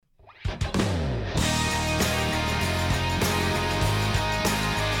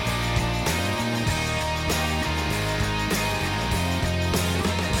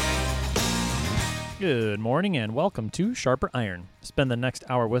Good morning and welcome to Sharper Iron. Spend the next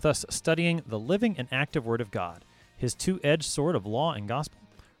hour with us studying the living and active Word of God, His two-edged sword of law and gospel,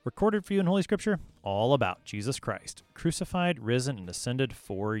 recorded for you in Holy Scripture, all about Jesus Christ, crucified, risen, and ascended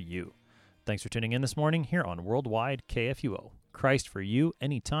for you. Thanks for tuning in this morning here on Worldwide KFUO, Christ for you,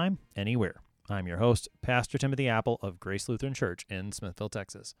 anytime, anywhere. I'm your host, Pastor Timothy Apple of Grace Lutheran Church in Smithville,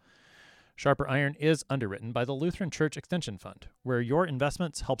 Texas. Sharper Iron is underwritten by the Lutheran Church Extension Fund, where your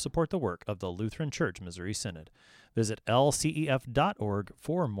investments help support the work of the Lutheran Church Missouri Synod. Visit lcef.org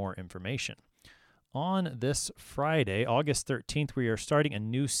for more information. On this Friday, August 13th, we are starting a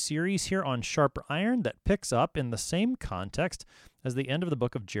new series here on Sharper Iron that picks up in the same context as the end of the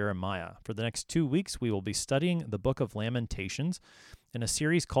book of Jeremiah. For the next 2 weeks, we will be studying the book of Lamentations in a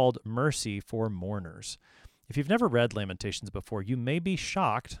series called Mercy for Mourners. If you've never read Lamentations before, you may be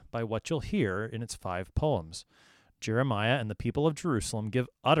shocked by what you'll hear in its 5 poems. Jeremiah and the people of Jerusalem give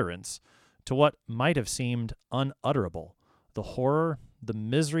utterance to what might have seemed unutterable, the horror, the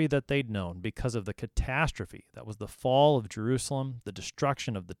misery that they'd known because of the catastrophe that was the fall of Jerusalem, the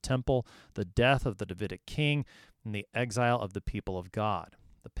destruction of the temple, the death of the Davidic king, and the exile of the people of God.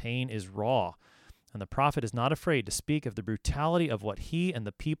 The pain is raw, and the prophet is not afraid to speak of the brutality of what he and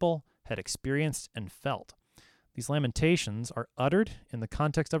the people had experienced and felt. These lamentations are uttered in the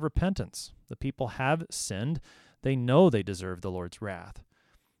context of repentance. The people have sinned. They know they deserve the Lord's wrath.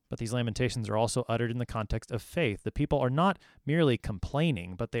 But these lamentations are also uttered in the context of faith. The people are not merely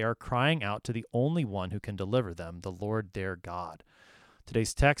complaining, but they are crying out to the only one who can deliver them, the Lord their God.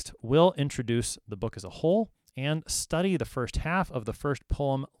 Today's text will introduce the book as a whole and study the first half of the first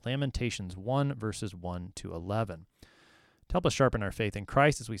poem, Lamentations 1, verses 1 to 11. To help us sharpen our faith in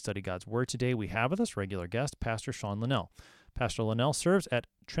Christ as we study God's Word today, we have with us regular guest, Pastor Sean Linnell. Pastor Linnell serves at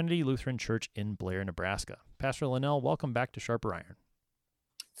Trinity Lutheran Church in Blair, Nebraska. Pastor Linnell, welcome back to Sharper Iron.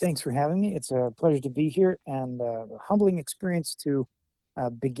 Thanks for having me. It's a pleasure to be here and a humbling experience to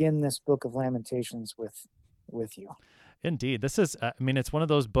begin this book of Lamentations with you. Indeed. This is, it's one of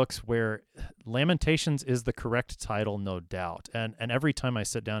those books where Lamentations is the correct title, no doubt. And every time I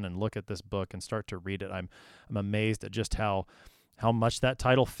sit down and look at this book and start to read it, I'm amazed at just how much that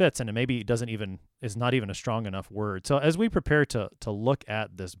title fits. And it maybe is not even a strong enough word. So as we prepare to look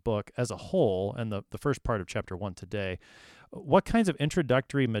at this book as a whole and the first part of chapter 1 today, what kinds of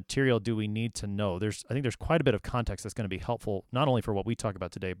introductory material do we need to know? I think there's quite a bit of context that's going to be helpful, not only for what we talk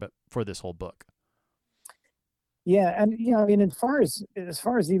about today, but for this whole book. Yeah, and as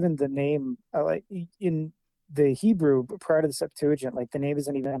far as even the name, like in the Hebrew prior to the Septuagint, like the name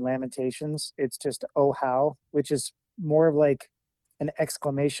isn't even Lamentations; it's just "Oh how," which is more of like an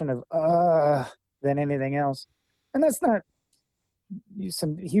exclamation of than anything else. And that's not.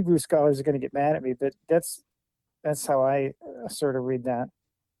 Some Hebrew scholars are going to get mad at me, but that's how I sort of read that.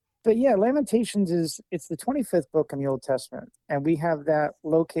 But yeah, Lamentations it's the 25th book in the Old Testament, and we have that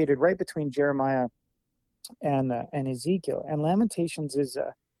located right between Jeremiah and Ezekiel. And Lamentations is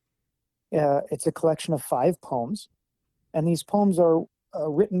it's a collection of 5 poems, and these poems are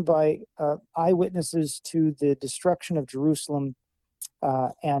written by eyewitnesses to the destruction of Jerusalem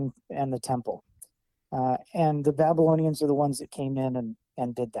and the temple. And the Babylonians are the ones that came in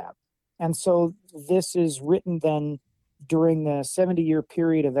and did that. And so this is written then during the 70-year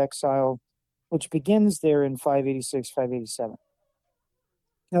period of exile, which begins there in 586, 587.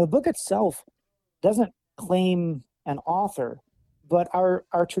 Now, the book itself doesn't claim an author, but our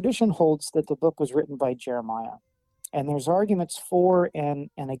tradition holds that the book was written by Jeremiah. And there's arguments for and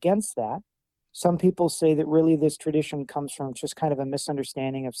against that. Some people say that really this tradition comes from just kind of a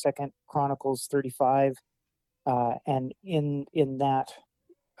misunderstanding of 2 Chronicles 35. And in that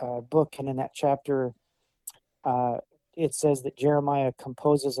book and in that chapter, it says that Jeremiah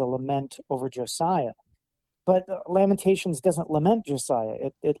composes a lament over Josiah. But Lamentations doesn't lament Josiah.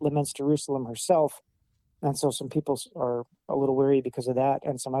 It laments Jerusalem herself. And so some people are a little wary because of that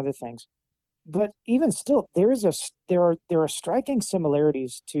and some other things. But even still, there are striking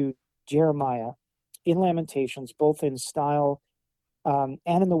similarities to Jeremiah in Lamentations, both in style and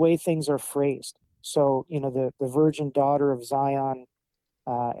in the way things are phrased. So, the virgin daughter of Zion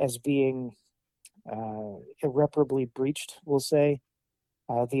as being irreparably breached, we'll say.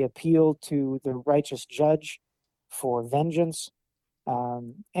 The appeal to the righteous judge for vengeance,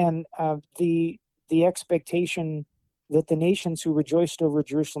 and the expectation that the nations who rejoiced over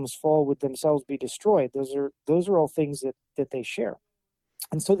Jerusalem's fall would themselves be destroyed. Those are all things that they share.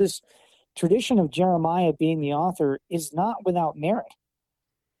 And so this tradition of Jeremiah being the author is not without merit.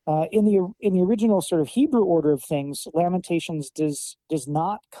 In the original sort of Hebrew order of things, Lamentations does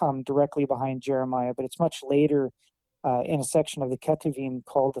not come directly behind Jeremiah, but it's much later in a section of the Ketuvim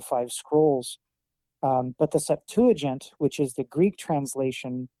called the Five Scrolls. But the Septuagint, which is the Greek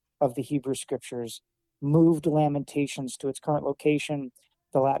translation of the Hebrew scriptures, moved Lamentations to its current location.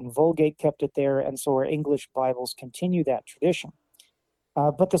 The Latin Vulgate kept it there, and so our English Bibles continue that tradition.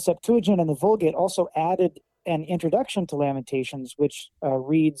 But the Septuagint and the Vulgate also added an introduction to Lamentations, which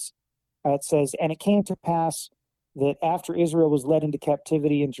reads, it says, "And it came to pass that after Israel was led into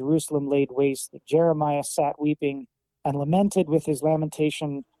captivity and Jerusalem laid waste, that Jeremiah sat weeping and lamented with his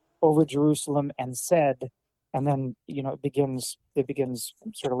lamentation over Jerusalem and said," and then, it begins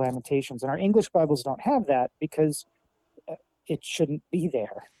sort of Lamentations. And our English Bibles don't have that because it shouldn't be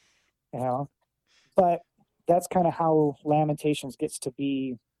there, but that's kind of how Lamentations gets to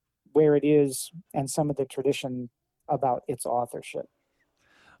be where it is, and some of the tradition about its authorship.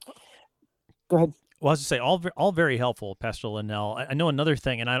 Go ahead. Well, I was to say, all very helpful, Pastor Linnell. I know another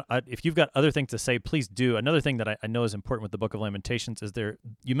thing, and if you've got other things to say, please do. Another thing that I know is important with the Book of Lamentations is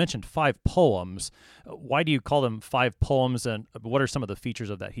you mentioned 5 poems. Why do you call them 5 poems, and what are some of the features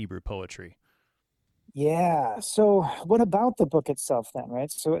of that Hebrew poetry? Yeah. So what about the book itself then, right?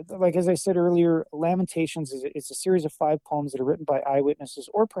 So like, as I said earlier, Lamentations is a series of 5 poems that are written by eyewitnesses,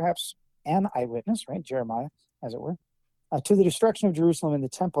 or perhaps an eyewitness, right? Jeremiah, as it were, to the destruction of Jerusalem and the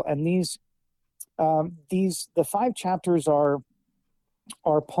temple. And the 5 chapters are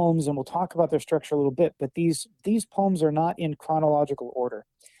poems, and we'll talk about their structure a little bit, but these poems are not in chronological order.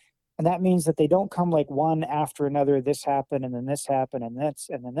 And that means that they don't come like one after another. This happened, and then this happened, and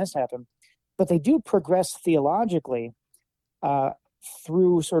then this happened. But they do progress theologically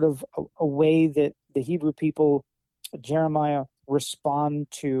through sort of a way that the Hebrew people, Jeremiah,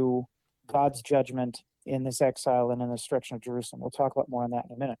 respond to God's judgment in this exile and in the destruction of Jerusalem. We'll talk about more on that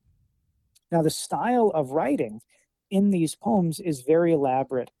in a minute. Now, the style of writing in these poems is very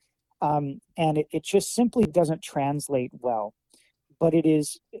elaborate, and it just simply doesn't translate well. But it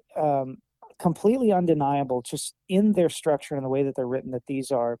is completely undeniable, just in their structure and the way that they're written, that these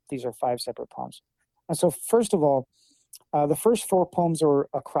are 5 separate poems. And so, first of all, the first 4 poems are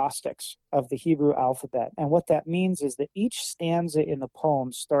acrostics of the Hebrew alphabet, and what that means is that each stanza in the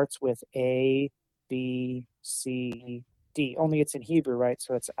poem starts with A, B, C, D. Only it's in Hebrew, right?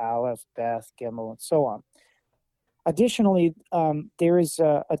 So it's Aleph, Beth, Gimel, and so on. Additionally, there is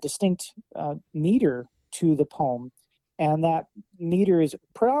a distinct meter to the poem, and that meter is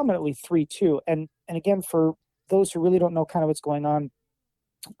predominantly 3/2. And again, for those who really don't know kind of what's going on,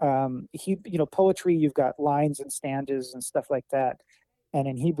 poetry, you've got lines and stanzas and stuff like that, and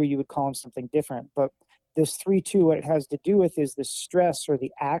in Hebrew you would call them something different. But this 3/2, what it has to do with is the stress or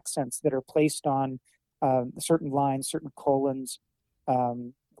the accents that are placed on certain lines, certain colons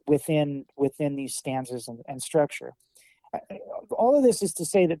within these stanzas and structure. All of this is to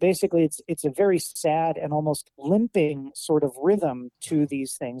say that basically it's a very sad and almost limping sort of rhythm to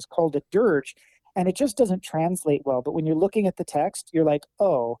these things called a dirge, and it just doesn't translate well. But when you're looking at the text, you're like,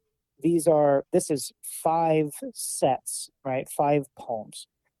 oh, this is 5 sets, right? 5 poems.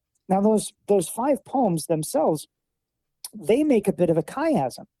 Now those 5 poems themselves, they make a bit of a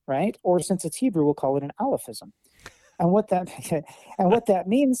chiasm, right? Or since it's Hebrew, we'll call it an aliphism. And what that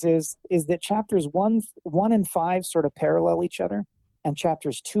means is that chapters 1 and 5 sort of parallel each other, and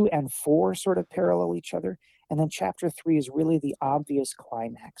chapters 2 and 4 sort of parallel each other, and then chapter 3 is really the obvious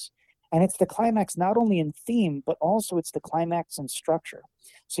climax. And it's the climax not only in theme, but also it's the climax in structure.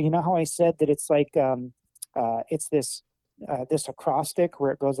 So you know how I said that it's like it's this acrostic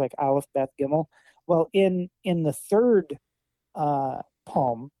where it goes like Aleph, Beth, Gimel. Well, in the third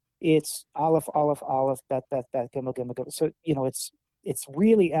poem, it's Aleph, Aleph, Aleph, Bet, Bet, Bet, Gimel, Gimel, Gimel. So, it's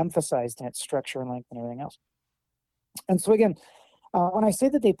really emphasized in its structure and length and everything else. And so again, when I say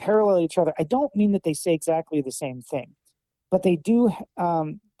that they parallel each other, I don't mean that they say exactly the same thing, but they do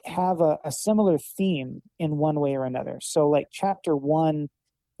have a similar theme in one way or another. So like chapter 1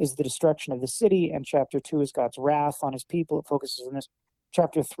 is the destruction of the city, and chapter 2 is God's wrath on his people. It focuses on this.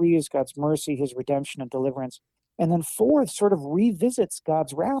 Chapter 3 is God's mercy, his redemption and deliverance. And then 4 sort of revisits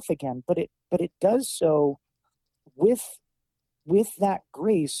God's wrath again, but it does so with that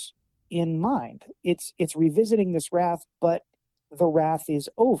grace in mind. It's revisiting this wrath, but the wrath is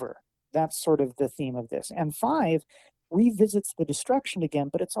over. That's sort of the theme of this. And 5 revisits the destruction again,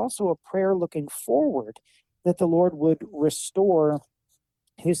 but it's also a prayer looking forward that the Lord would restore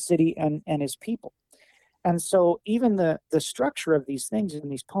his city and his people. And so even the structure of these things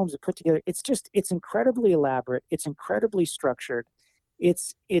and these poems are put together, it's incredibly elaborate. It's incredibly structured.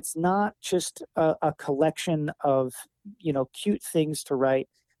 It's not just a collection of, cute things to write.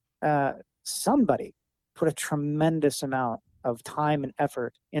 Somebody put a tremendous amount of time and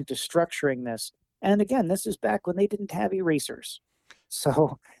effort into structuring this. And again, this is back when they didn't have erasers.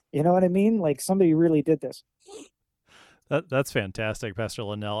 So You know what I mean? Like somebody really did this. That's fantastic, Pastor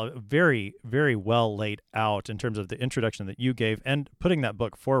Linnell. Very, very well laid out in terms of the introduction that you gave and putting that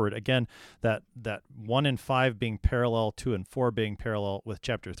book forward. Again, that 1 and 5 being parallel, 2 and 4 being parallel, with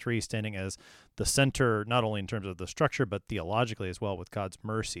chapter 3 standing as the center, not only in terms of the structure, but theologically as well, with God's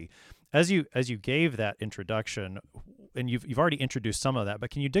mercy. As you gave that introduction, and you've already introduced some of that,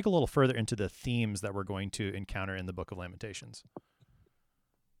 but can you dig a little further into the themes that we're going to encounter in the Book of Lamentations?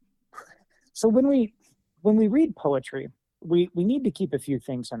 So when we read poetry, we need to keep a few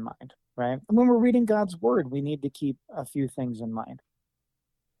things in mind, right? And when we're reading God's word, we need to keep a few things in mind.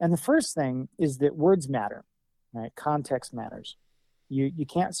 And the first thing is that words matter, right? Context matters. You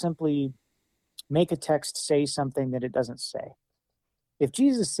can't simply make a text say something that it doesn't say. If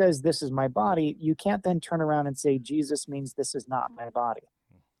Jesus says, "This is my body," you can't then turn around and say, "Jesus means this is not my body."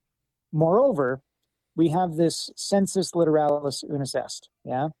 Moreover, we have this sensus literalis unus est,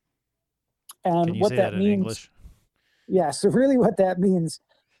 yeah? And Can you what say that that in means, English? yeah, so really what that means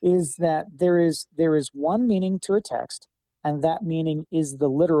is that there is one meaning to a text, and that meaning is the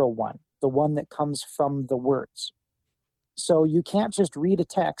literal one, the one that comes from the words. So you can't just read a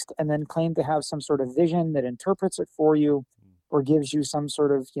text and then claim to have some sort of vision that interprets it for you or gives you some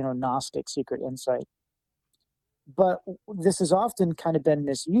sort of, Gnostic secret insight. But this has often kind of been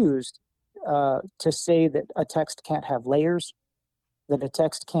misused to say that a text can't have layers, that a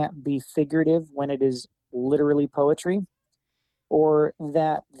text can't be figurative when it is literally poetry, or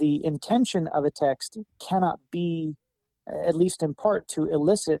that the intention of a text cannot be, at least in part, to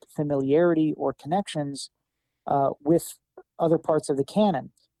elicit familiarity or connections with other parts of the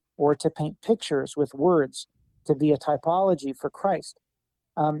canon, or to paint pictures with words, to be a typology for Christ.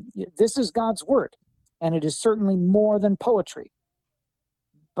 This is God's word, and it is certainly more than poetry,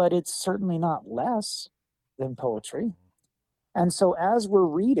 but it's certainly not less than poetry. And so, as we're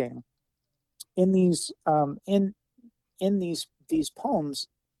reading in these these poems,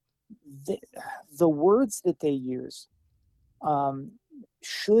 the words that they use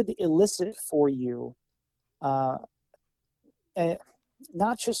should elicit for you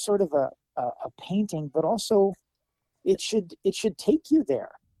not just sort of a painting, but also it should take you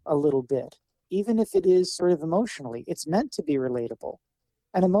there a little bit, even if it is sort of emotionally. It's meant to be relatable.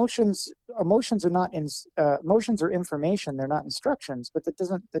 And emotions are not emotions are information. They're not instructions, but that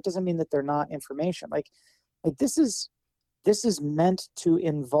doesn't mean that they're not information. Like this is meant to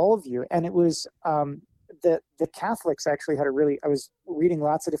involve you. And it was the Catholics actually had I was reading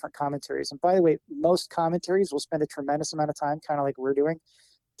lots of different commentaries. And by the way, most commentaries will spend a tremendous amount of time, kind of like we're doing,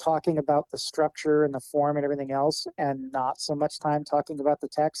 talking about the structure and the form and everything else, and not so much time talking about the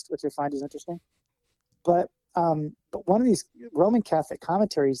text, which I find is interesting. But one of these Roman Catholic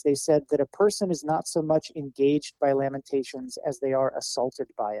commentaries, they said that a person is not so much engaged by Lamentations as they are assaulted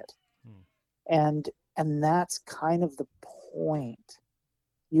by it. And that's kind of the point.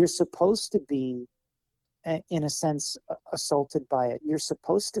 You're supposed to be, in a sense, assaulted by it. You're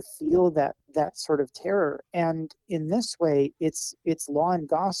supposed to feel that sort of terror. And in this way, it's law and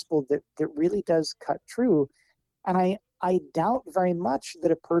gospel that really does cut true. And I doubt very much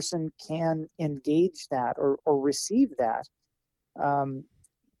that a person can engage that or receive that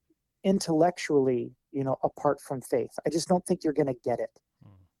intellectually, apart from faith. I just don't think you're going to get it.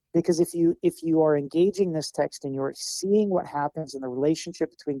 Because if you are engaging this text and you're seeing what happens in the relationship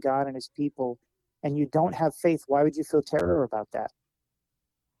between God and his people, and you don't have faith, why would you feel terror about that?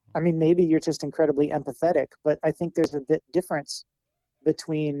 I mean, maybe you're just incredibly empathetic, but I think there's a bit difference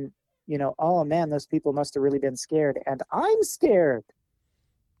between, oh man, those people must have really been scared, and I'm scared.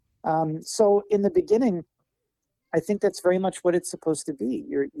 So in the beginning, I think that's very much what it's supposed to be.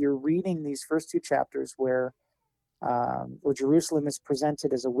 You're reading these first two chapters where Jerusalem is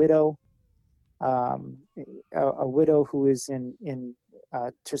presented as a widow, a widow who is in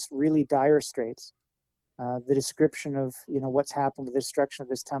just really dire straits. The description of what's happened with the destruction of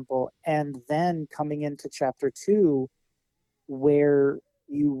this temple, and then coming into chapter 2, where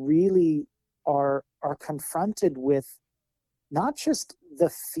you really are confronted with not just the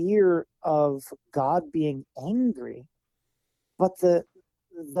fear of God being angry, but the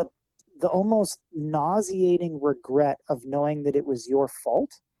almost nauseating regret of knowing that it was your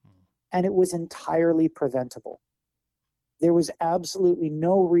fault and it was entirely preventable. There was absolutely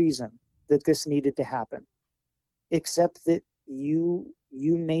no reason that this needed to happen, except that you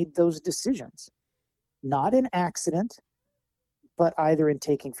made those decisions, not in accident, but either in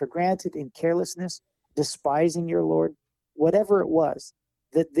taking for granted, in carelessness, despising your Lord, whatever it was,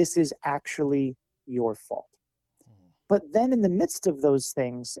 that this is actually your fault. But then in the midst of those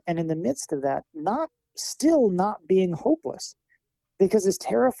things, and in the midst of that, not being hopeless, Because as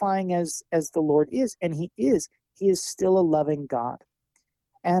terrifying as the Lord is, and he is still a loving God.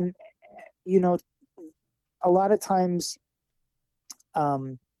 And, a lot of times,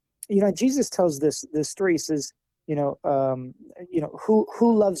 Jesus tells this story. He says, who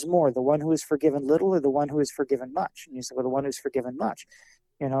loves more, the one who is forgiven little or the one who is forgiven much? And you say, well, the one who's forgiven much.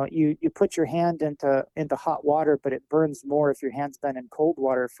 You put your hand into hot water, but it burns more if your hand's been in cold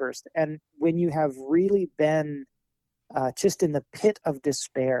water first. And when you have really been just in the pit of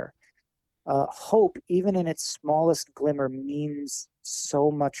despair, hope, even in its smallest glimmer, means so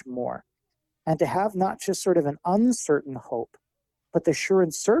much more. And to have not just sort of an uncertain hope, but the sure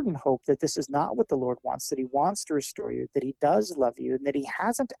and certain hope that this is not what the Lord wants, that he wants to restore you, that he does love you, and that he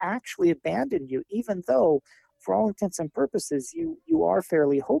hasn't actually abandoned you, even though, for all intents and purposes, you are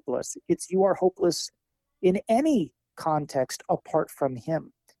fairly hopeless. You are hopeless in any context apart from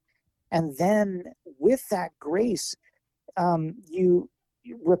him. And then with that grace,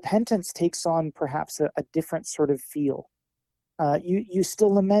 repentance takes on perhaps a different sort of feel. You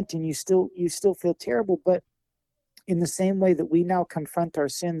still lament and you still feel terrible, but in the same way that we now confront our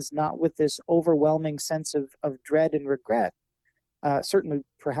sins, not with this overwhelming sense of dread and regret, certainly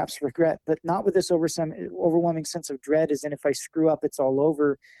perhaps regret, but not with this overwhelming sense of dread, as in if I screw up, it's all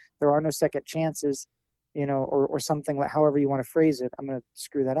over, there are no second chances, or something like, however you want to phrase it, I'm going to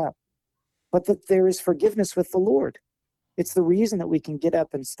screw that up. But that there is forgiveness with the Lord. It's the reason that we can get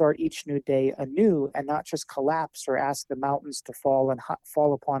up and start each new day anew and not just collapse or ask the mountains to fall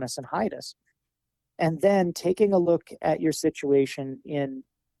upon us and hide us. And then taking a look at your situation in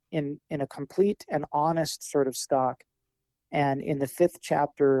a complete and honest sort of stock, and in the 5th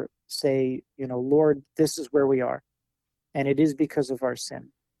chapter say, Lord, this is where we are, and it is because of our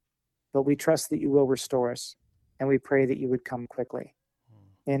sin, but we trust that you will restore us, and we pray that you would come quickly.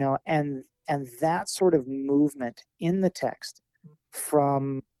 And that sort of movement in the text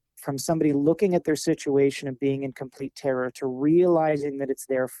from somebody looking at their situation and being in complete terror, to realizing that it's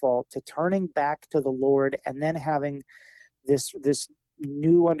their fault, to turning back to the Lord, and then having this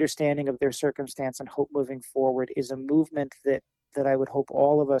new understanding of their circumstance and hope moving forward, is a movement that I would hope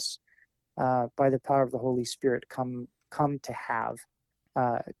all of us, by the power of the Holy Spirit, come to have,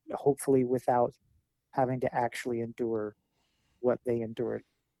 hopefully without having to actually endure what they endured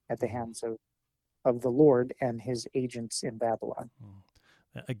at the hands of the Lord and his agents in Babylon.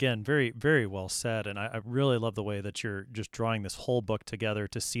 Again, very, very well said. And I really love the way that you're just drawing this whole book together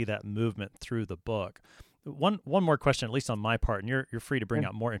to see that movement through the book. One more question, at least on my part, and you're free to bring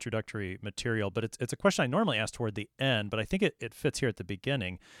out more introductory material, but it's a question I normally ask toward the end, but I think it fits here at the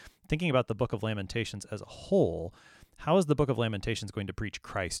beginning. Thinking about the Book of Lamentations as a whole, how is the Book of Lamentations going to preach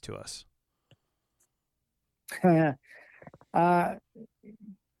Christ to us?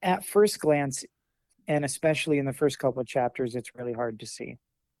 At first glance, and especially in the first couple of chapters, it's really hard to see,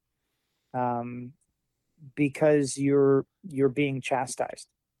 because you're being chastised.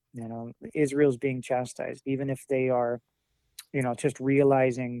 Israel's being chastised, even if they are, just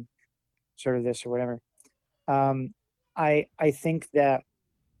realizing sort of this or whatever. I think that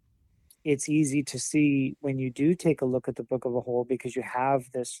it's easy to see when you do take a look at the book of a whole, because you have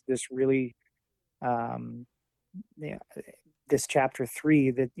this really, this chapter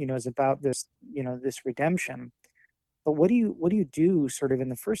 3 that is about this this redemption. But what do you do sort of in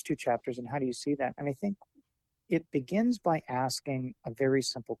the first 2 chapters, and how do you see that? And I think it begins by asking a very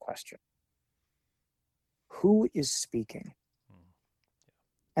simple question: who is speaking?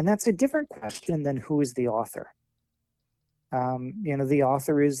 And that's a different question than who is the author. The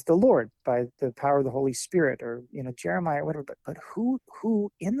author is the Lord by the power of the Holy Spirit, or Jeremiah or whatever. But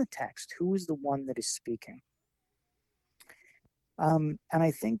who in the text? Who is the one that is speaking? And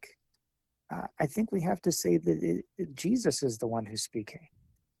I think we have to say that Jesus is the one who's speaking.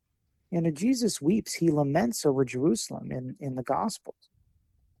 Jesus weeps; he laments over Jerusalem in the Gospels.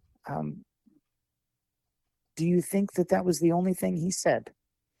 Do you think that was the only thing he said?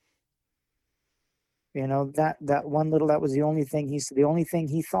 That was the only thing he said, the only thing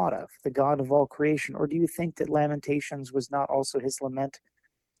he thought of, the God of all creation? Or do you think that Lamentations was not also his lament,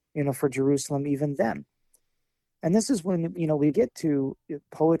 for Jerusalem even then? And this is when, we get to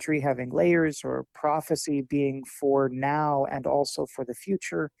poetry having layers, or prophecy being for now and also for the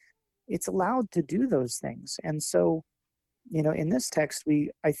future. It's allowed to do those things. And so, in this text,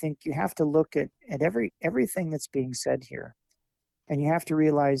 I think you have to look at everything that's being said here. And you have to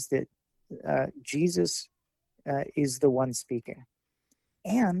realize that Jesus is the one speaking.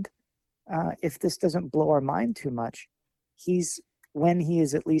 And if this doesn't blow our mind too much, when he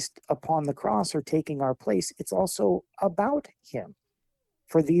is at least upon the cross or taking our place, it's also about him.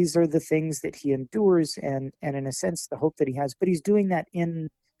 for these are the things that he endures, and in a sense the hope that he has, but he's doing that in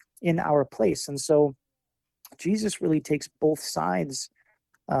our place. And so Jesus really takes both sides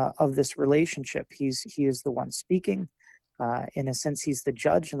of this relationship. He is the one speaking. In a sense, he's the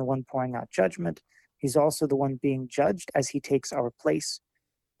judge and the one pouring out judgment. He's also the one being judged as he takes our place,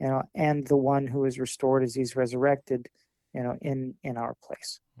 and the one who is restored as he's resurrected, in our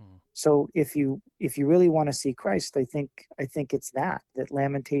place. So if you really want to see Christ, I think it's that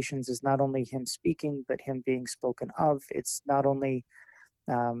Lamentations is not only him speaking, but him being spoken of. It's not only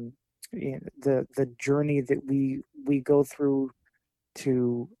the journey that we go through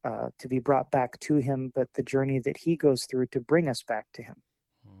to be brought back to him, but the journey that he goes through to bring us back to him.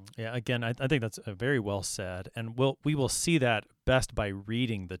 Yeah, again, I think that's very well said, and we will see that best by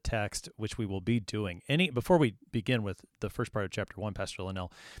reading the text, which we will be doing. Before we begin with the first part of chapter 1, Pastor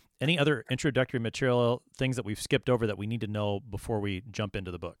Linnell, any other introductory material, things that we've skipped over that we need to know before we jump into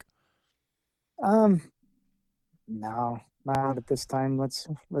the book? No, not at this time. Let's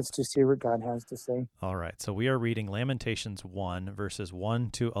just hear what God has to say. All right, so we are reading Lamentations 1, verses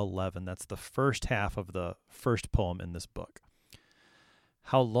 1 to 11. That's the first half of the first poem in this book.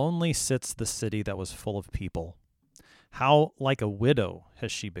 How lonely sits the city that was full of people. How like a widow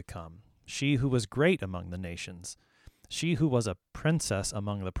has she become, she who was great among the nations. She who was a princess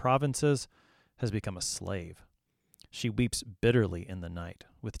among the provinces has become a slave. She weeps bitterly in the night,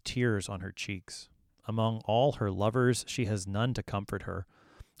 with tears on her cheeks. Among all her lovers she has none to comfort her.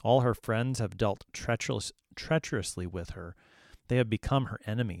 All her friends have dealt treacherously with her. They have become her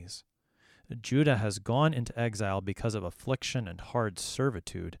enemies. Judah has gone into exile because of affliction and hard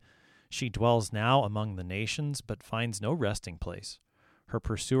servitude. She dwells now among the nations, but finds no resting place. Her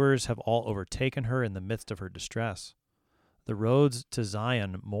pursuers have all overtaken her in the midst of her distress. The roads to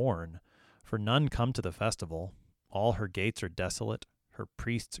Zion mourn, for none come to the festival. All her gates are desolate, her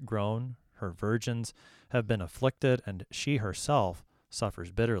priests groan, her virgins have been afflicted, and she herself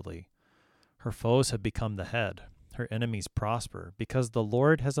suffers bitterly. Her foes have become the head. Her enemies prosper, because the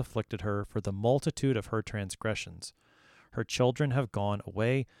Lord has afflicted her for the multitude of her transgressions. Her children have gone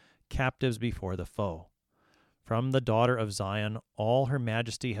away, captives before the foe. From the daughter of Zion all her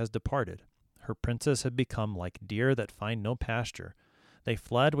majesty has departed. Her princes have become like deer that find no pasture. They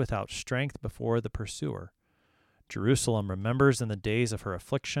fled without strength before the pursuer. Jerusalem remembers in the days of her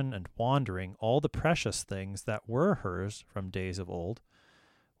affliction and wandering all the precious things that were hers from days of old.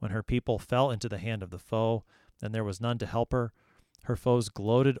 When her people fell into the hand of the foe, and there was none to help her, her foes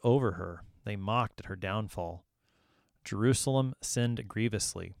gloated over her. They mocked at her downfall. Jerusalem sinned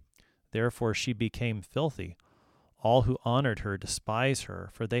grievously. Therefore she became filthy. All who honored her despise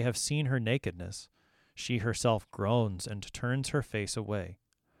her, for they have seen her nakedness. She herself groans and turns her face away.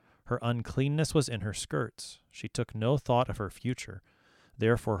 Her uncleanness was in her skirts. She took no thought of her future.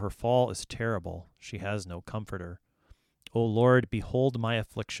 Therefore her fall is terrible. She has no comforter. O Lord, behold my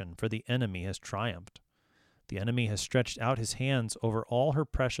affliction, for the enemy has triumphed. The enemy has stretched out his hands over all her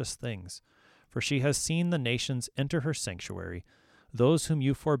precious things, for she has seen the nations enter her sanctuary, those whom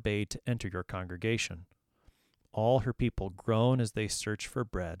you forbade to enter your congregation. All her people groan as they search for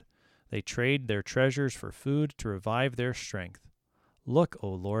bread. They trade their treasures for food to revive their strength. Look, O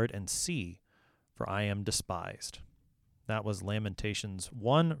Lord, and see, for I am despised. That was Lamentations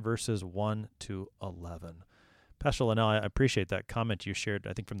 1, verses 1 to 11. Pastor Linnell, I appreciate that comment you shared,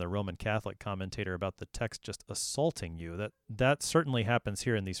 I think from the Roman Catholic commentator, about the text just assaulting you. That certainly happens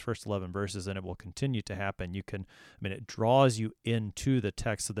here in these first 11 verses, and it will continue to happen. It draws you into the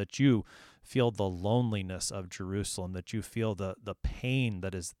text so that you feel the loneliness of Jerusalem, that you feel the pain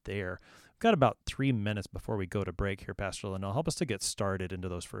that is there. We've got about 3 minutes before we go to break here, Pastor Linnell. Help us to get started into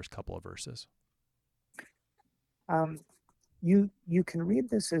those first couple of verses. You can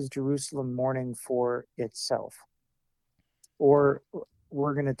read this as Jerusalem mourning for itself. Or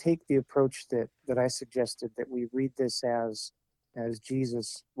we're going to take the approach that I suggested, that we read this as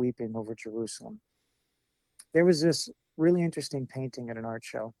Jesus weeping over Jerusalem. There was this really interesting painting at an art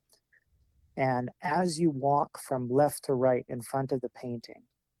show, and as you walk from left to right in front of the painting,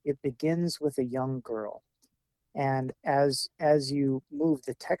 it begins with a young girl, and as you move,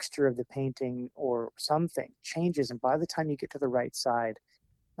 the texture of the painting or something changes, and by the time you get to the right side,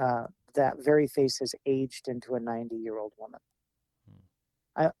 that very face has aged into a 90-year-old woman.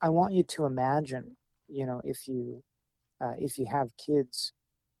 I want you to imagine, if you have kids,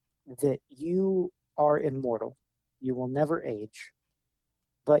 that you are immortal, you will never age,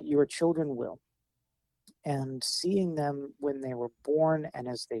 but your children will. And seeing them when they were born and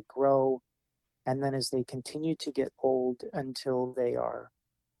as they grow, and then as they continue to get old until they are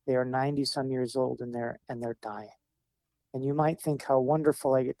 90 some years old and they're dying. And you might think how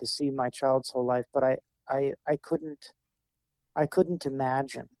wonderful I get to see my child's whole life, but I couldn't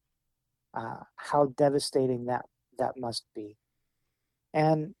imagine how devastating that must be.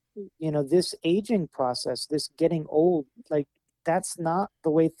 And this aging process, this getting old, like that's not the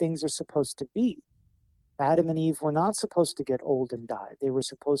way things are supposed to be. Adam and Eve were not supposed to get old and die. They were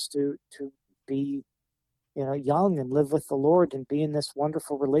supposed to be, young and live with the Lord and be in this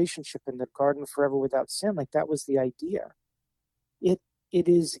wonderful relationship in the garden forever without sin. Like that was the idea. It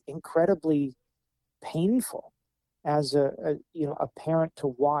is incredibly painful as a parent to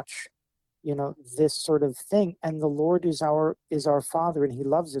watch this sort of thing. And the Lord is our Father, and He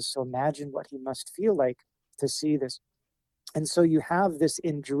loves us. So imagine what He must feel like to see this. And so you have this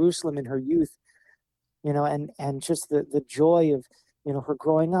in Jerusalem in her youth, and just the joy of her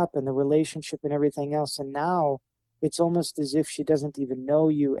growing up and the relationship and everything else. And now it's almost as if she doesn't even know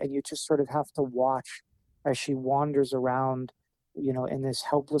you, and you just sort of have to watch as she wanders around in this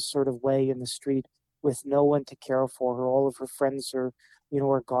helpless sort of way in the street with no one to care for her. All of her friends are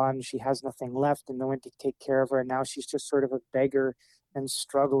gone. She has nothing left and no one to take care of her. And now she's just sort of a beggar and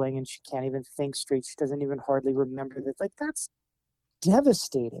struggling, and she can't even think straight. She doesn't even hardly remember that. Like, that's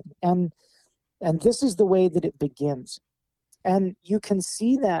devastating. And this is the way that it begins. And you can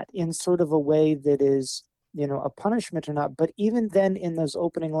see that in sort of a way that is, a punishment or not. But even then in those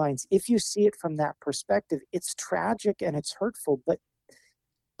opening lines, if you see it from that perspective, it's tragic and it's hurtful, but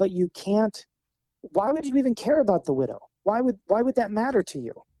you can't, why would you even care about the widow? Why would that matter to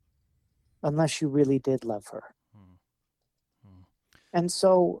you unless you really did love her? Mm-hmm. And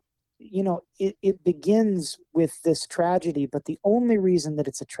so, it begins with this tragedy, but the only reason that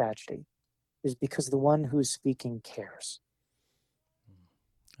it's a tragedy is because the one who's speaking cares.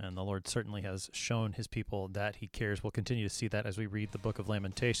 And the Lord certainly has shown His people that He cares. We'll continue to see that as we read the book of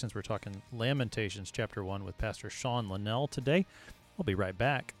Lamentations. We're talking Lamentations chapter 1 with Pastor Sean Linnell today. We'll be right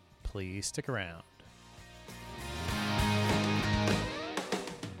back. Please stick around.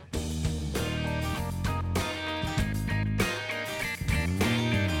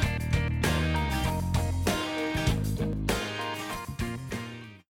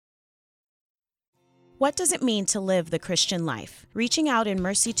 What does it mean to live the Christian life? Reaching out in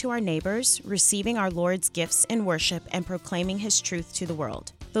mercy to our neighbors, receiving our Lord's gifts in worship, and proclaiming His truth to the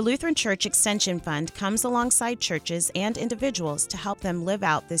world. The Lutheran Church Extension Fund comes alongside churches and individuals to help them live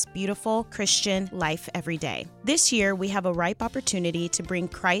out this beautiful Christian life every day. This year, we have a ripe opportunity to bring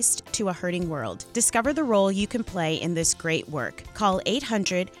Christ to a hurting world. Discover the role you can play in this great work. Call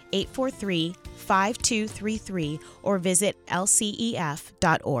 800-843-5233 or visit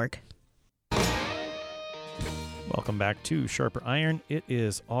lcef.org. Welcome back to Sharper Iron. It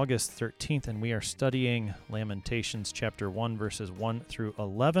is August 13th, and we are studying Lamentations chapter 1, verses 1 through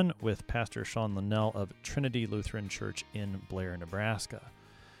 11 with Pastor Sean Linnell of Trinity Lutheran Church in Blair, Nebraska.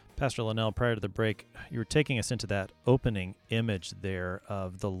 Pastor Linnell, prior to the break, you were taking us into that opening image there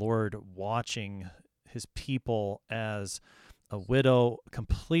of the Lord watching His people as a widow,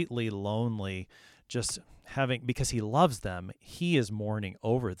 completely lonely, just having, because He loves them, He is mourning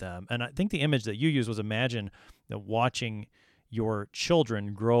over them. And I think the image that you used was, imagine watching your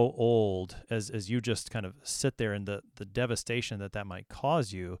children grow old as you just kind of sit there, and the devastation that might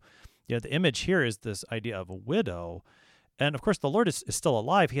cause you. The image here is this idea of a widow. And of course, the Lord is still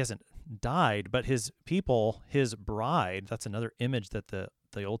alive. He hasn't died, but His people, His bride, that's another image that the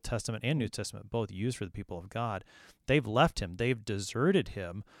Old Testament and New Testament both use for the people of God. They've left Him. They've deserted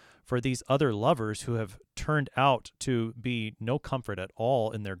Him for these other lovers who have turned out to be no comfort at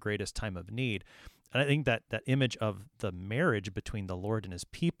all in their greatest time of need. And I think that image of the marriage between the Lord and His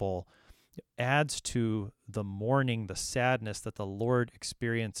people adds to the mourning, the sadness that the Lord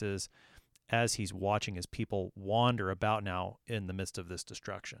experiences as He's watching His people wander about now in the midst of this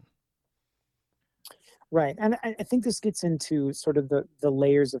destruction. Right. And I think this gets into sort of the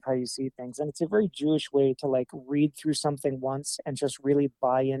layers of how you see things. And it's a very Jewish way to like read through something once and just really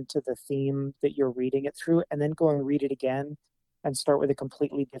buy into the theme that you're reading it through, and then go and read it again and start with a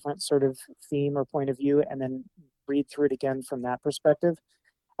completely different sort of theme or point of view, and then read through it again from that perspective.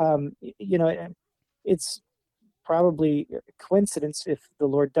 It's probably a coincidence if the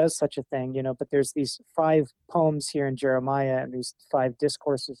Lord does such a thing, but there's these 5 poems here in Jeremiah and these 5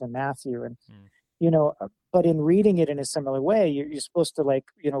 discourses in Matthew. And, but in reading it in a similar way, you're supposed to read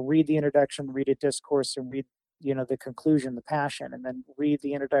the introduction, read a discourse, and read, the conclusion, the passion, and then read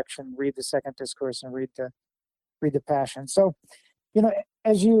the introduction, read the second discourse, and read the passion. So,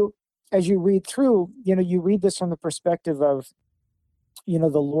 as you read through, you read this from the perspective of, the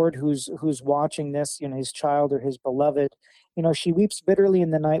Lord who's watching this, His child or His beloved. She weeps bitterly in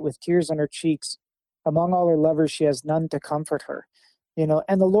the night with tears on her cheeks. Among all her lovers, she has none to comfort her.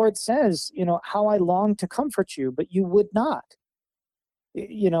 And the Lord says, how I long to comfort you, but you would not.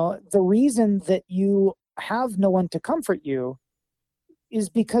 The reason that you have no one to comfort you is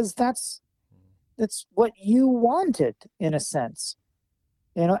because that's what you wanted, in a sense.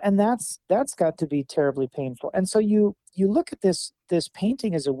 And that's got to be terribly painful. And so you look at this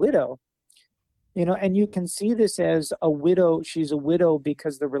painting as a widow, and you can see this as a widow. She's a widow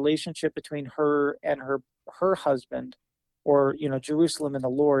because the relationship between her and her husband, or Jerusalem and the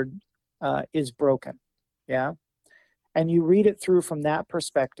Lord, is broken. Yeah. And you read it through from that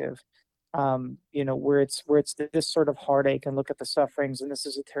perspective, where it's this sort of heartache, and look at the sufferings, and this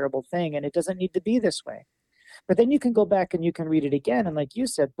is a terrible thing, and it doesn't need to be this way. But then you can go back and you can read it again, and like you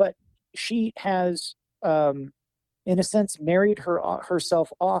said, but she has, in a sense, married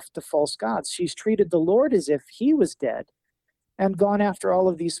herself off to false gods. She's treated the Lord as if he was dead, and gone after all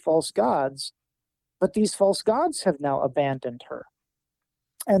of these false gods, but these false gods have now abandoned her.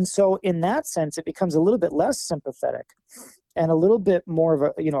 And so in that sense, it becomes a little bit less sympathetic, and a little bit more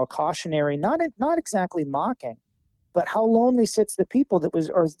of a cautionary, not exactly mocking, but how lonely sits the people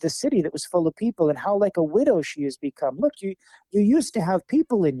or the city that was full of people, and how like a widow she has become. Look, you used to have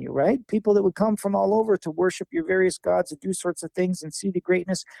people in you, right? People that would come from all over to worship your various gods and do sorts of things and see the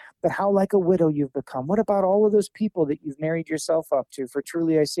greatness, but how like a widow you've become. What about all of those people that you've married yourself up to? For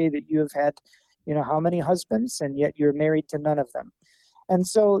truly I say that you have had, how many husbands, and yet you're married to none of them. And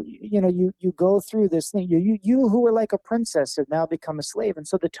so, you go through this thing. You who were like a princess have now become a slave. And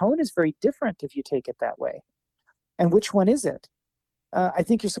so the tone is very different if you take it that way. And which one is it? I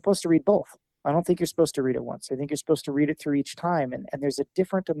think you're supposed to read both. I don't think you're supposed to read it once. I think you're supposed to read it through each time. And there's a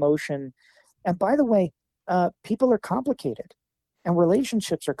different emotion. And by the way, people are complicated, and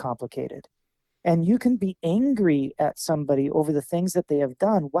relationships are complicated. And you can be angry at somebody over the things that they have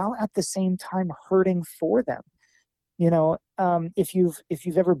done, while at the same time hurting for them. If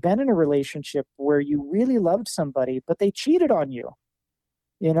you've ever been in a relationship where you really loved somebody, but they cheated on you,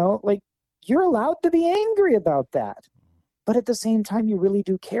 like, you're allowed to be angry about that. But at the same time, you really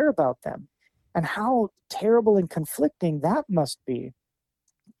do care about them. And how terrible and conflicting that must be.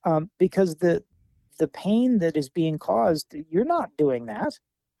 Because the pain that is being caused, you're not doing that.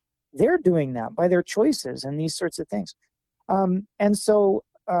 They're doing that by their choices and these sorts of things. And so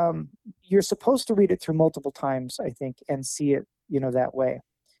you're supposed to read it through multiple times, I think, and see it, that way.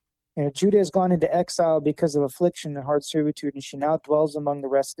 Judah has gone into exile because of affliction and hard servitude, and she now dwells among the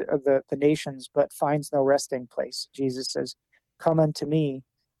rest of the nations, but finds no resting place. Jesus says, "Come unto me,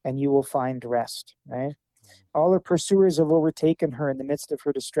 and you will find rest." Right? All her pursuers have overtaken her in the midst of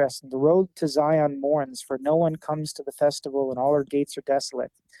her distress, and the road to Zion mourns, for no one comes to the festival, and all her gates are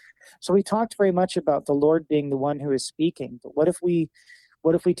desolate. So we talked very much about the Lord being the one who is speaking. But what if we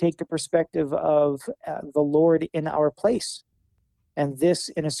take the perspective of the Lord in our place? And this,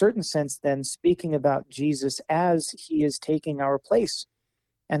 in a certain sense, then speaking about Jesus as he is taking our place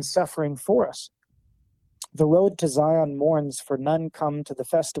and suffering for us. The road to Zion mourns, for none come to the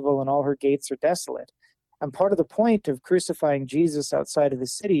festival, and all her gates are desolate. And part of the point of crucifying Jesus outside of the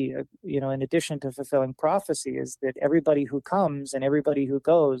city, in addition to fulfilling prophecy, is that everybody who comes and everybody who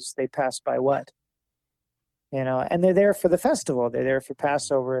goes, they pass by what? And they're there for the festival. They're there for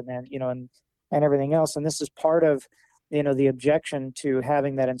Passover, and then, and everything else. And this is part of, the objection to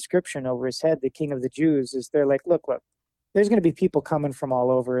having that inscription over his head, the King of the Jews, is they're like, look, there's going to be people coming from all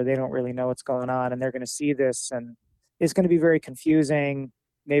over. They don't really know what's going on, and they're going to see this, and it's going to be very confusing.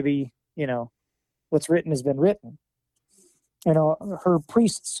 Maybe, what's written has been written. Her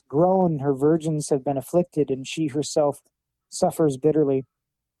priests groan, her virgins have been afflicted, and she herself suffers bitterly.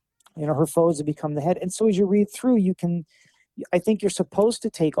 Her foes have become the head. And so as you read through, I think you're supposed to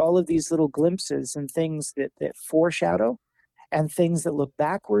take all of these little glimpses and things that foreshadow and things that look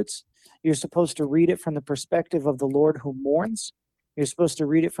backwards. You're supposed to read it from the perspective of the Lord who mourns. You're supposed to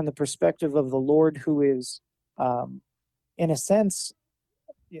read it from the perspective of the Lord who is, in a sense,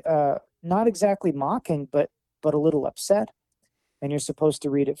 not exactly mocking, but a little upset. And you're supposed to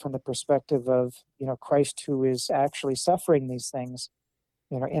read it from the perspective of, Christ, who is actually suffering these things,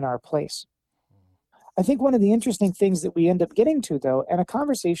 in our place. I think one of the interesting things that we end up getting to, though, and a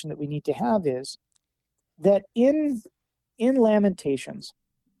conversation that we need to have, is that in Lamentations,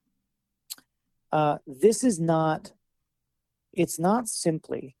 it's not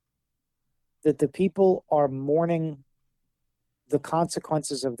simply that the people are mourning the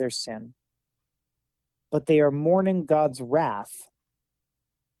consequences of their sin, but they are mourning God's wrath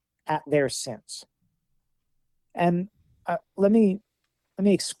at their sins. And let me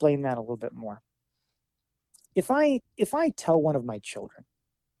explain that a little bit more. If I tell one of my children,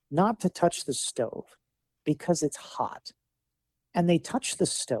 not to touch the stove because it's hot, and they touch the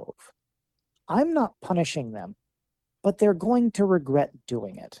stove, I'm not punishing them, but they're going to regret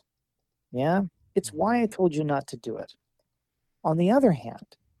doing it. Yeah? It's why I told you not to do it. On the other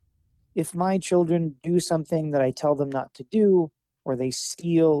hand, if my children do something that I tell them not to do, or they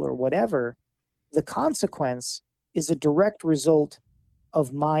steal or whatever, the consequence is a direct result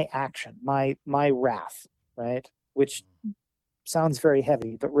of my action, my wrath, right? Which sounds very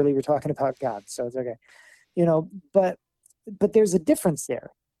heavy, but really we're talking about God, so it's okay. But there's a difference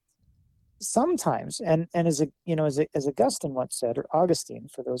there. Sometimes, and as Augustine once said, or Augustine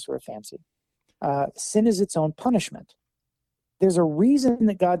for those who are fancy, sin is its own punishment. There's a reason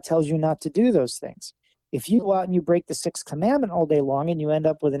that God tells you not to do those things. If you go out and you break the sixth commandment all day long and you end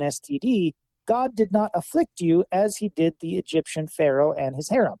up with an STD, God did not afflict you as he did the Egyptian Pharaoh and his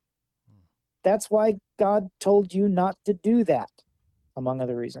harem. That's why God told you not to do that, among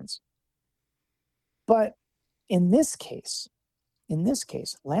other reasons. But in this case,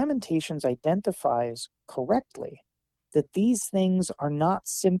 Lamentations identifies correctly that these things are not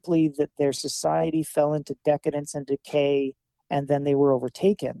simply that their society fell into decadence and decay and then they were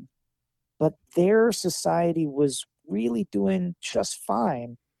overtaken, but their society was really doing just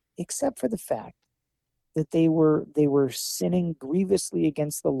fine, except for the fact that they were sinning grievously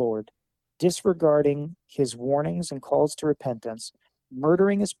against the Lord, disregarding his warnings and calls to repentance,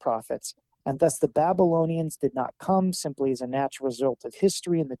 murdering his prophets, and thus the Babylonians did not come simply as a natural result of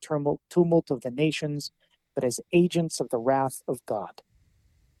history and the tumult of the nations, but as agents of the wrath of God.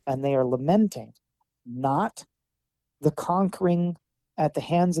 And they are lamenting not the conquering at the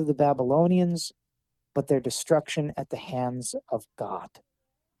hands of the Babylonians, but their destruction at the hands of God.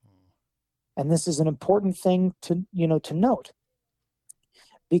 And this is an important thing to note,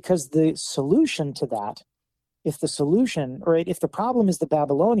 because the solution to that, if the problem is the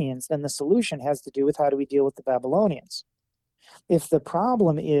Babylonians, then the solution has to do with how do we deal with the Babylonians. If the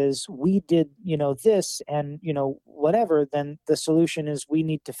problem is we did, this and, whatever, then the solution is we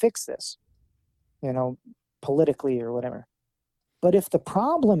need to fix this, politically or whatever. But if the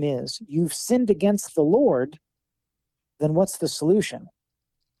problem is you've sinned against the Lord, then what's the solution?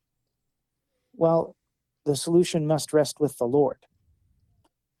 Well, the solution must rest with the Lord.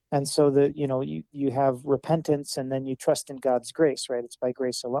 And so that, you have repentance and then you trust in God's grace, right? It's by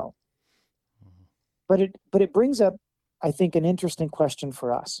grace alone. But it brings up, I think, an interesting question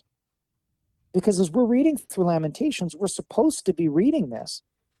for us. Because as we're reading through Lamentations, we're supposed to be reading this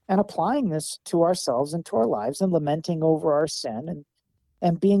and applying this to ourselves and to our lives and lamenting over our sin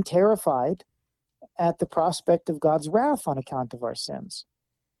and being terrified at the prospect of God's wrath on account of our sins.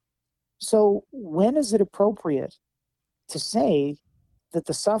 So when is it appropriate to say that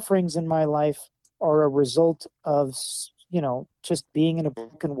the sufferings in my life are a result of, just being in a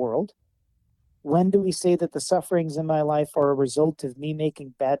broken world? When do we say that the sufferings in my life are a result of me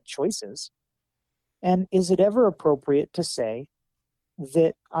making bad choices? And is it ever appropriate to say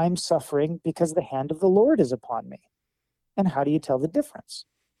that I'm suffering because the hand of the Lord is upon me? And how do you tell the difference?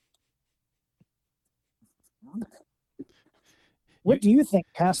 What do you think,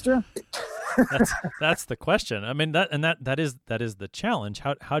 Pastor? That's the question. I mean, that is the challenge.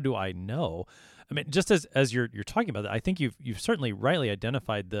 How do I know? I mean, just as you're talking about that, I think you've certainly rightly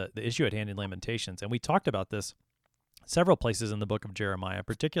identified the issue at hand in Lamentations, and we talked about this several places in the book of Jeremiah,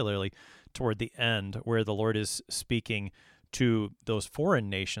 particularly toward the end, where the Lord is speaking to those foreign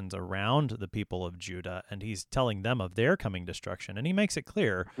nations around the people of Judah, and he's telling them of their coming destruction. And he makes it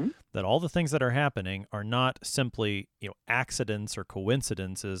clear that all the things that are happening are not simply, accidents or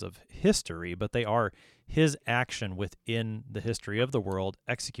coincidences of history, but they are his action within the history of the world,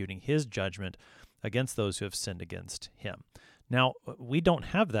 executing his judgment against those who have sinned against him. Now, we don't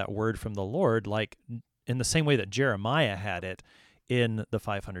have that word from the Lord like in the same way that Jeremiah had it in the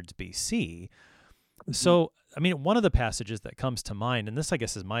 500s BC. So, I mean, one of the passages that comes to mind, and this I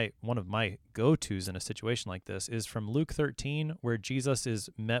guess is one of my go-tos in a situation like this, is from Luke 13, where Jesus is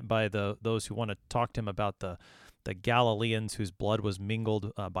met by those who want to talk to him about the Galileans whose blood was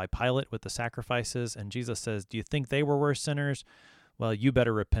mingled by Pilate with the sacrifices. And Jesus says, "Do you think they were worse sinners? Well, you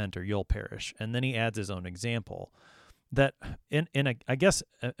better repent or you'll perish." And then he adds his own example. That I guess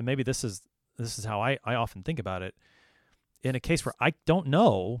maybe this is how I often think about it. In a case where I don't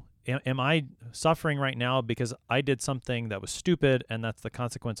know, am I suffering right now because I did something that was stupid and that's the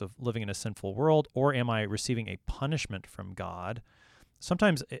consequence of living in a sinful world, or am I receiving a punishment from God?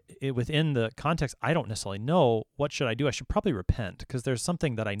 Sometimes within the context, I don't necessarily know what should I do. I should probably repent because there's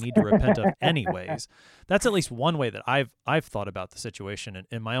something that I need to repent of anyways. That's at least one way that I've thought about the situation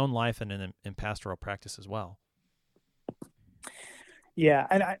in my own life and in pastoral practice as well. Yeah,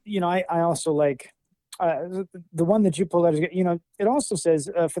 and I also like the one that you pulled out. It also says,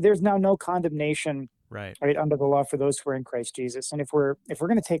 "For there's now no condemnation, Right. right, under the law for those who are in Christ Jesus." And if we're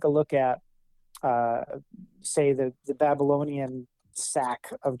going to take a look at, uh, say, the Babylonian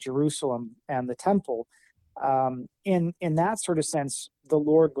sack of Jerusalem and the temple, in that sort of sense, the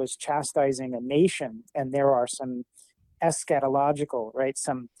Lord was chastising a nation, and there are some eschatological, right,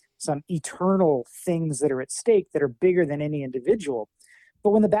 some eternal things that are at stake that are bigger than any individual. But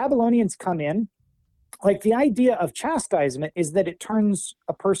when the Babylonians come in, like, the idea of chastisement is that it turns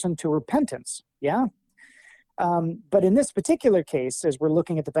a person to repentance. Yeah. But in this particular case, as we're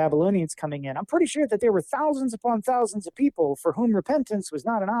looking at the Babylonians coming in, I'm pretty sure that there were thousands upon thousands of people for whom repentance was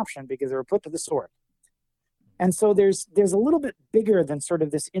not an option because they were put to the sword. And so there's a little bit bigger than sort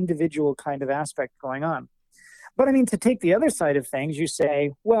of this individual kind of aspect going on. But I mean, to take the other side of things, you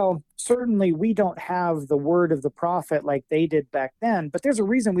say, well, certainly we don't have the word of the prophet like they did back then, but there's a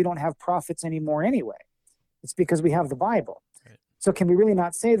reason we don't have prophets anymore anyway. It's because we have the Bible. Right. So can we really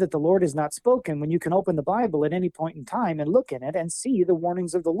not say that the Lord is not spoken when you can open the Bible at any point in time and look in it and see the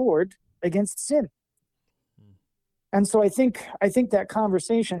warnings of the Lord against sin? And so I think that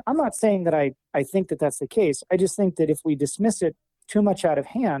conversation, I'm not saying that I think that that's the case. I just think that if we dismiss it too much out of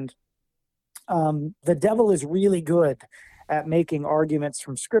hand, the devil is really good at making arguments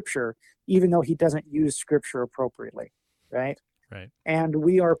from Scripture, even though he doesn't use Scripture appropriately, right? Right. And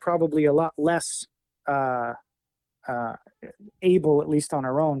we are probably a lot less able, at least on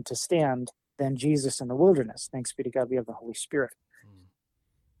our own, to stand than Jesus in the wilderness. Thanks be to God, we have the Holy Spirit.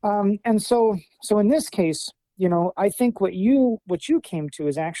 And so in this case, I think what you came to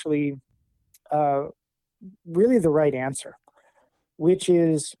is actually really the right answer, which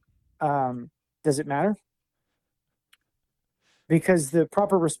is, does it matter? Because the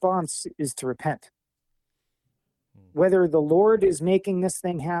proper response is to repent. Whether the Lord is making this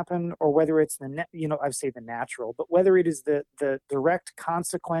thing happen, or whether it's I say the natural, but whether it is the direct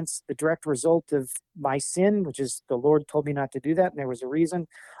consequence, the direct result of my sin, which is the Lord told me not to do that, and there was a reason.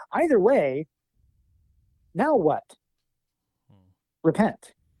 Either way, now what?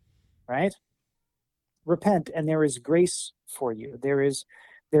 Repent, right? Repent, and there is grace for you. There is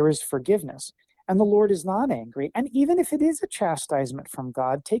forgiveness, and the Lord is not angry. And even if it is a chastisement from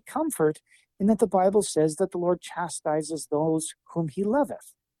God, take comfort in that the Bible says that the Lord chastises those whom he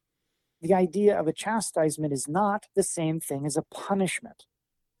loveth. The idea of a chastisement is not the same thing as a punishment,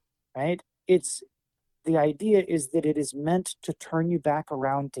 right? The idea is that it is meant to turn you back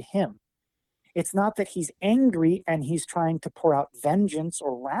around to him. It's not that he's angry and he's trying to pour out vengeance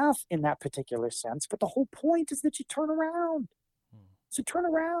or wrath in that particular sense, but the whole point is that you turn around. So turn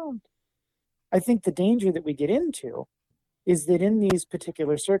around. I think the danger that we get into is that in these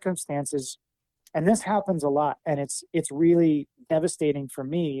particular circumstances, and this happens a lot, and it's really devastating for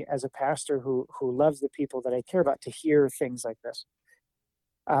me as a pastor who loves the people that I care about to hear things like this.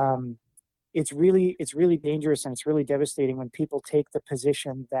 It's really dangerous, and it's really devastating when people take the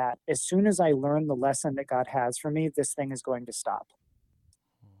position that as soon as I learn the lesson that God has for me, this thing is going to stop.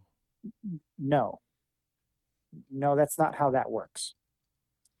 No, that's not how that works,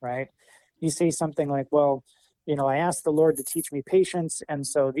 right? You say something like, well, I asked the Lord to teach me patience, and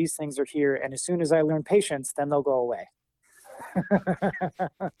so these things are here, and as soon as I learn patience, then they'll go away.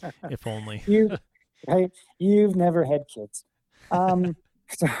 If only. You've never had kids. So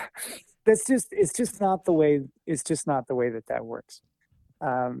it's just not the way that works.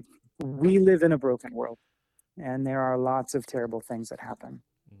 We live in a broken world, and there are lots of terrible things that happen.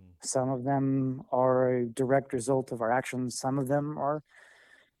 Some of them are a direct result of our actions. Some of them are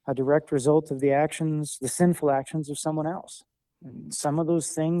a direct result of the sinful actions of someone else. And some of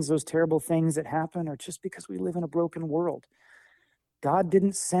those things, those terrible things that happen, are just because we live in a broken world. God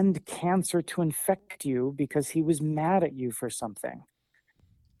didn't send cancer to infect you because he was mad at you for something.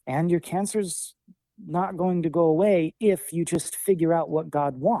 And your cancer's not going to go away if you just figure out what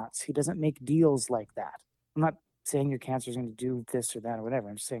God wants. He doesn't make deals like that. I'm not saying your cancer is going to do this or that or whatever.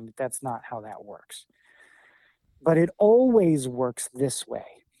 I'm just saying that that's not how that works. But it always works this way.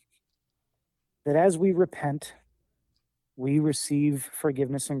 That as we repent, we receive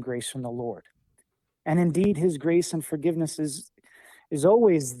forgiveness and grace from the Lord. And indeed, his grace and forgiveness is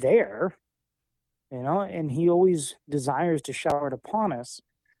always there, and he always desires to shower it upon us.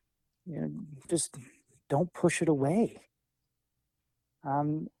 Just don't push it away.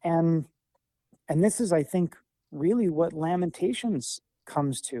 And this is, I think, really what Lamentations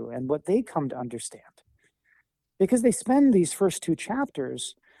comes to and what they come to understand. Because they spend these first two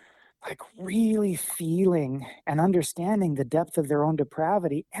chapters like really feeling and understanding the depth of their own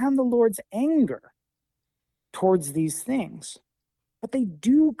depravity and the Lord's anger towards these things. But they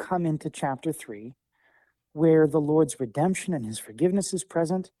do come into chapter 3, where the Lord's redemption and his forgiveness is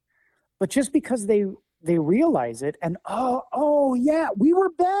present. But just because they realize it and, oh yeah, we were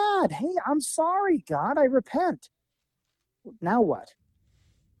bad. Hey, I'm sorry, God, I repent. Now what?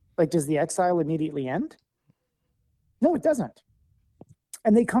 Like, does the exile immediately end? No, it doesn't.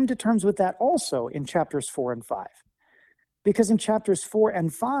 And they come to terms with that also in chapters 4 and 5. Because in chapters 4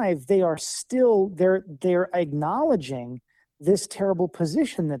 and 5, they are still, they're acknowledging this terrible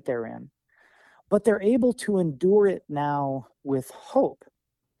position that they're in, but they're able to endure it now with hope.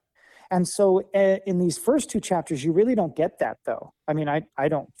 And so in these first 2 chapters, you really don't get that, though. I mean, I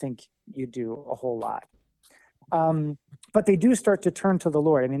don't think you do a whole lot. But they do start to turn to the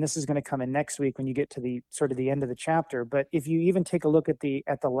Lord. I mean, this is going to come in next week when you get to the sort of the end of the chapter. But if you even take a look at the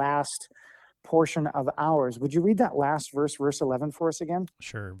last portion of ours, would you read that last verse 11 for us again?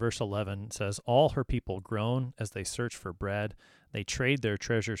 Sure. Verse 11 says, "All her people groan as they search for bread. They trade their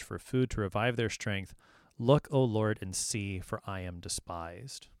treasures for food to revive their strength. Look, O Lord, and see, for I am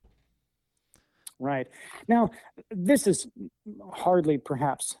despised." Right. Now, this is hardly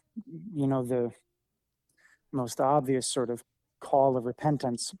perhaps, the most obvious sort of call of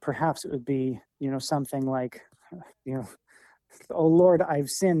repentance. Perhaps it would be, something like, "Oh Lord, I've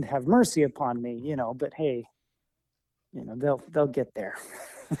sinned, have mercy upon me," but hey, they'll get there.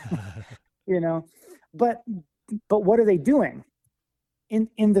 But what are they doing?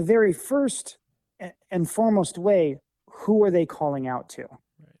 In the very first and foremost way, who are they calling out to?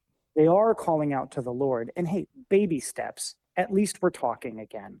 Right. They are calling out to the Lord. And hey, baby steps, at least we're talking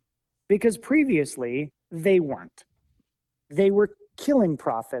again. Because previously, they weren't. They were killing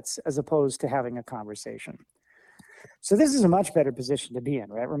prophets as opposed to having a conversation. So this is a much better position to be in,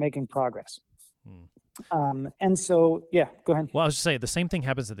 right? We're making progress. And so, yeah, go ahead. Well, I was just saying, the same thing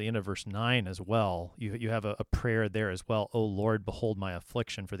happens at the end of verse 9 as well. You have a prayer there as well. "O Lord, behold my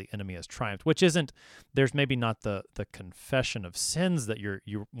affliction, for the enemy has triumphed," which isn't, there's maybe not the confession of sins that you're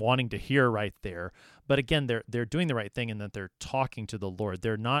wanting to hear right there. But again, they're doing the right thing in that they're talking to the Lord.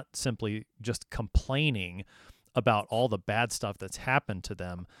 They're not simply just complaining about all the bad stuff that's happened to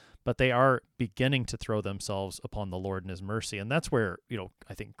them, but they are beginning to throw themselves upon the Lord and his mercy. And that's where,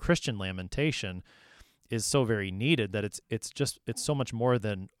 I think Christian lamentation is so very needed, that it's so much more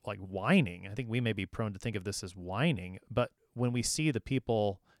than like whining. I think we may be prone to think of this as whining, but when we see the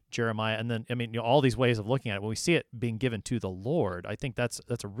people, Jeremiah, and then, all these ways of looking at it, when we see it being given to the Lord, I think that's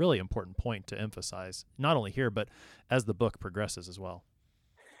a really important point to emphasize, not only here, but as the book progresses as well.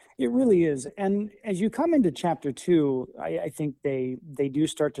 It really is. And as you come into chapter 2, I think they do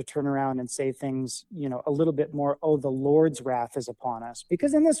start to turn around and say things, a little bit more, "Oh, the Lord's wrath is upon us."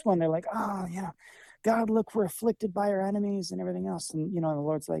 Because in this one, they're like, "Oh, God, look, we're afflicted by our enemies and everything else." And, the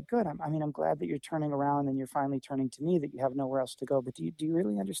Lord's like, "Good. I'm glad that you're turning around and you're finally turning to me, that you have nowhere else to go. But do you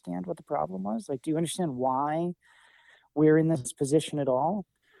really understand what the problem was? Like, do you understand why we're in this position at all?"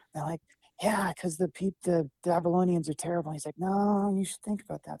 They're like, "Yeah, because the Babylonians are terrible." He's like, "No, you should think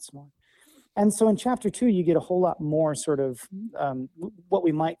about that some more." And so in chapter 2, you get a whole lot more sort of what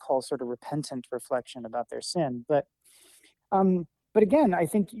we might call sort of repentant reflection about their sin. But again, I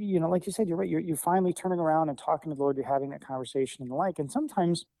think, like you said, you're right. You're finally turning around and talking to the Lord. You're having that conversation and the like. And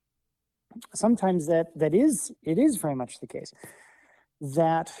sometimes it is very much the case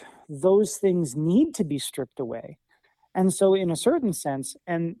that those things need to be stripped away. And so in a certain sense,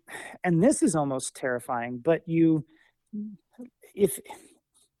 and this is almost terrifying, but if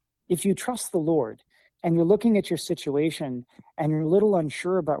you trust the Lord and you're looking at your situation and you're a little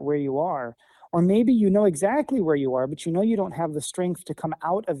unsure about where you are, or maybe you know exactly where you are, but you don't have the strength to come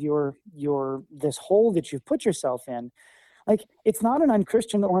out of this hole that you've put yourself in. Like, it's not an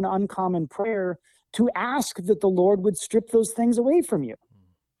unchristian or an uncommon prayer to ask that the Lord would strip those things away from you.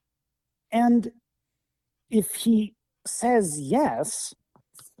 And if he says yes,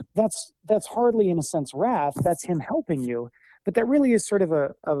 that's hardly in a sense wrath. That's him helping you. But that really is sort of a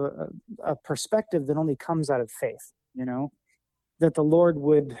perspective that only comes out of faith, that the Lord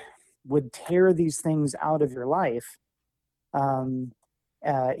would tear these things out of your life,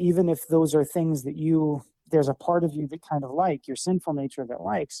 even if those are things that there's a part of you that kind of like, your sinful nature that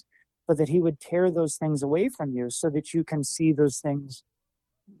likes, but that he would tear those things away from you so that you can see those things,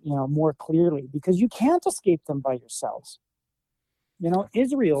 more clearly, because you can't escape them by yourselves.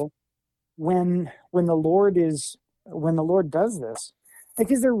 Israel, when the Lord does this,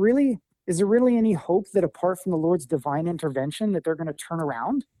 like, is there really any hope that apart from the Lord's divine intervention that they're going to turn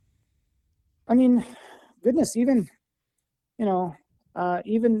around? I mean, goodness, even the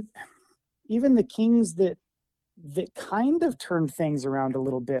kings that kind of turned things around a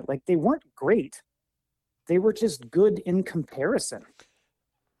little bit, like, they weren't great. They were just good in comparison,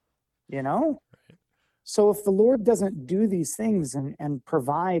 you know? Right. So if the Lord doesn't do these things and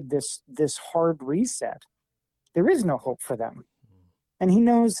provide this hard reset, there is no hope for them. And he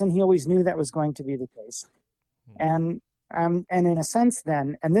knows, and he always knew that was going to be the case. And in a sense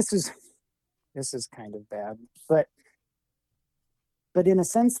then, and this is kind of bad, but in a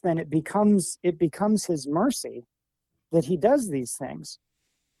sense then it becomes his mercy that he does these things,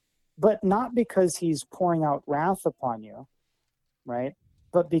 but not because he's pouring out wrath upon you, right?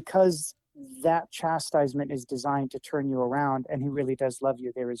 But because that chastisement is designed to turn you around, and he really does love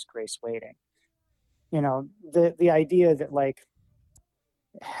you. There is grace waiting. You know, the idea that like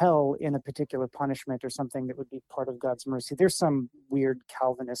hell in a particular punishment or something that would be part of God's mercy. There's some weird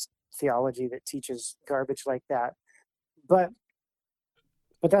Calvinist theology that teaches garbage like that. But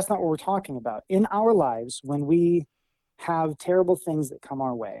that's not what we're talking about. In our lives, when we have terrible things that come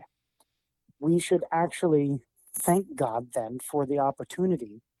our way, we should actually thank God then for the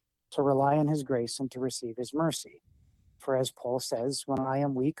opportunity to rely on his grace and to receive his mercy. For as Paul says, when I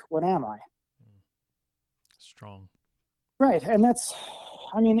am weak, what am I? Strong. Right. And that's,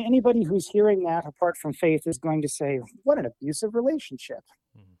 I mean, anybody who's hearing that apart from faith is going to say, what an abusive relationship.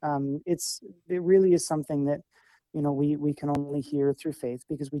 It really is something that, you know, we can only hear through faith,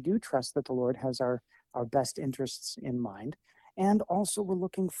 because we do trust that the Lord has our best interests in mind. And also we're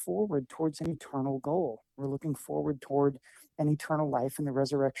looking forward towards an eternal goal. We're looking forward toward an eternal life and the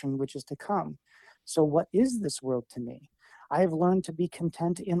resurrection which is to come. So what is this world to me? I have learned to be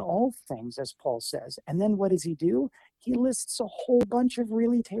content in all things, as Paul says. And then what does he do? He lists a whole bunch of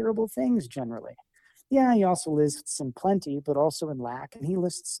really terrible things generally. Yeah, he also lists in plenty, but also in lack, and he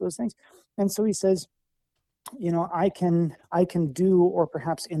lists those things. And so he says, you know, I can do or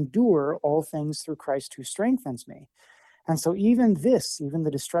perhaps endure all things through Christ who strengthens me. And so even the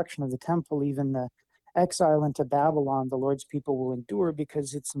destruction of the temple, even the exile into Babylon, the Lord's people will endure,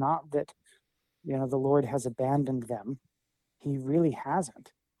 because it's not that, you know, the Lord has abandoned them. He really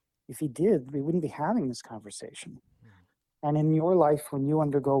hasn't. If he did, we wouldn't be having this conversation. And in your life, when you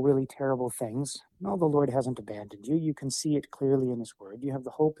undergo really terrible things, no, the Lord hasn't abandoned you. You can see it clearly in his word. You have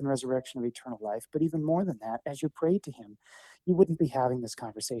the hope and resurrection of eternal life. But even more than that, as you pray to him, you wouldn't be having this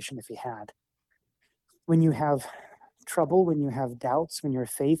conversation if he had. When you have trouble, when you have doubts, when your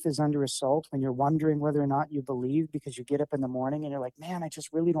faith is under assault, when you're wondering whether or not you believe because you get up in the morning and you're like, man, I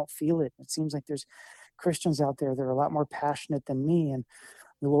just really don't feel it. It seems like there's Christians out there that are a lot more passionate than me. And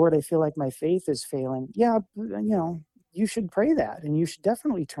the Lord, I feel like my faith is failing. Yeah, you know, you should pray that, and you should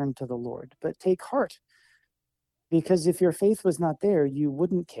definitely turn to the Lord, but take heart, because if your faith was not there, you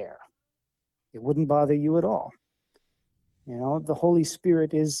wouldn't care. It wouldn't bother you at all. You know, the Holy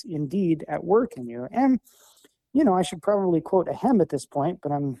Spirit is indeed at work in you. And, you know, I should probably quote a hymn at this point,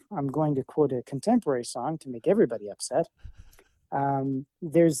 but I'm going to quote a contemporary song to make everybody upset.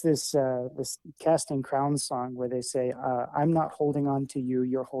 There's this Casting Crowns song where they say, I'm not holding on to you,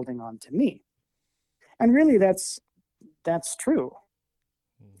 you're holding on to me. And really that's true.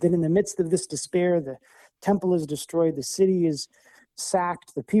 That in the midst of this despair, the temple is destroyed, the city is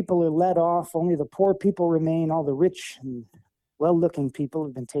sacked, the people are led off, only the poor people remain, all the rich and well-looking people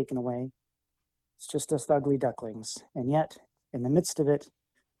have been taken away. It's just us ugly ducklings. And yet, in the midst of it,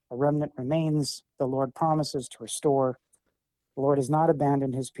 a remnant remains. The Lord promises to restore. The Lord has not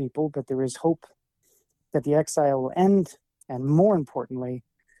abandoned his people, but there is hope that the exile will end, and more importantly,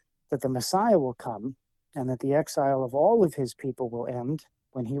 that the Messiah will come, and that the exile of all of his people will end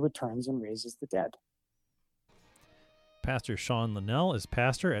when he returns and raises the dead. Pastor Sean Linnell is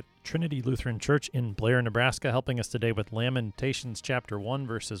pastor at Trinity Lutheran Church in Blair, Nebraska, helping us today with Lamentations chapter 1,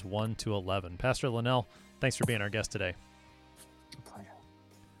 verses 1 to 11. Pastor Linnell, thanks for being our guest today.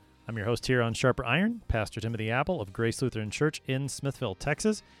 I'm your host here on Sharper Iron, Pastor Timothy Apple of Grace Lutheran Church in Smithville,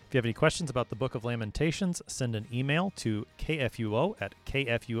 Texas. If you have any questions about the Book of Lamentations, send an email to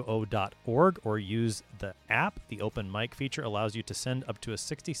kfuo@kfuo.org or use the app. The open mic feature allows you to send up to a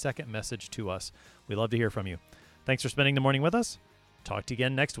 60-second message to us. We love to hear from you. Thanks for spending the morning with us. Talk to you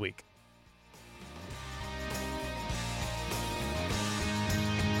again next week.